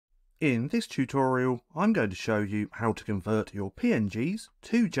In this tutorial, I'm going to show you how to convert your PNGs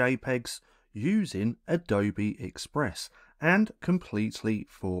to JPEGs using Adobe Express, and completely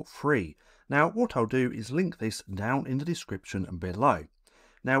for free. Now, what I'll do is link this down in the description below.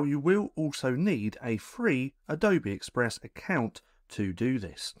 Now, you will also need a free Adobe Express account to do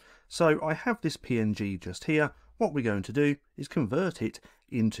this. So I have this PNG just here. What we're going to do is convert it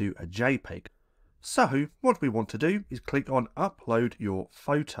into a JPEG. So what we want to do is click on upload your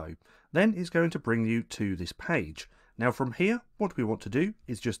photo. Then it's going to bring you to this page. Now from here, what we want to do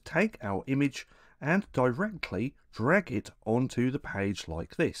is just take our image and directly drag it onto the page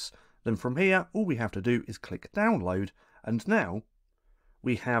like this. Then from here, all we have to do is click download, and now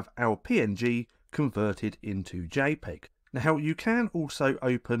we have our PNG converted into JPEG. Now you can also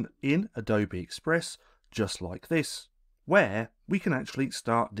open in Adobe Express just like this, where we can actually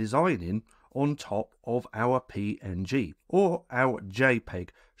start designing on top of our PNG, or our JPEG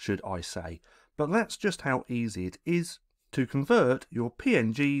should I say. But that's just how easy it is to convert your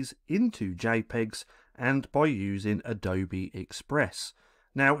PNGs into JPEGs, and by using Adobe Express.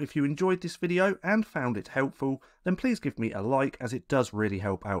 Now if you enjoyed this video and found it helpful, then please give me a like, as it does really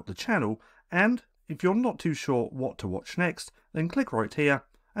help out the channel. And if you're not too sure what to watch next, then click right here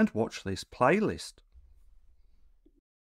and watch this playlist.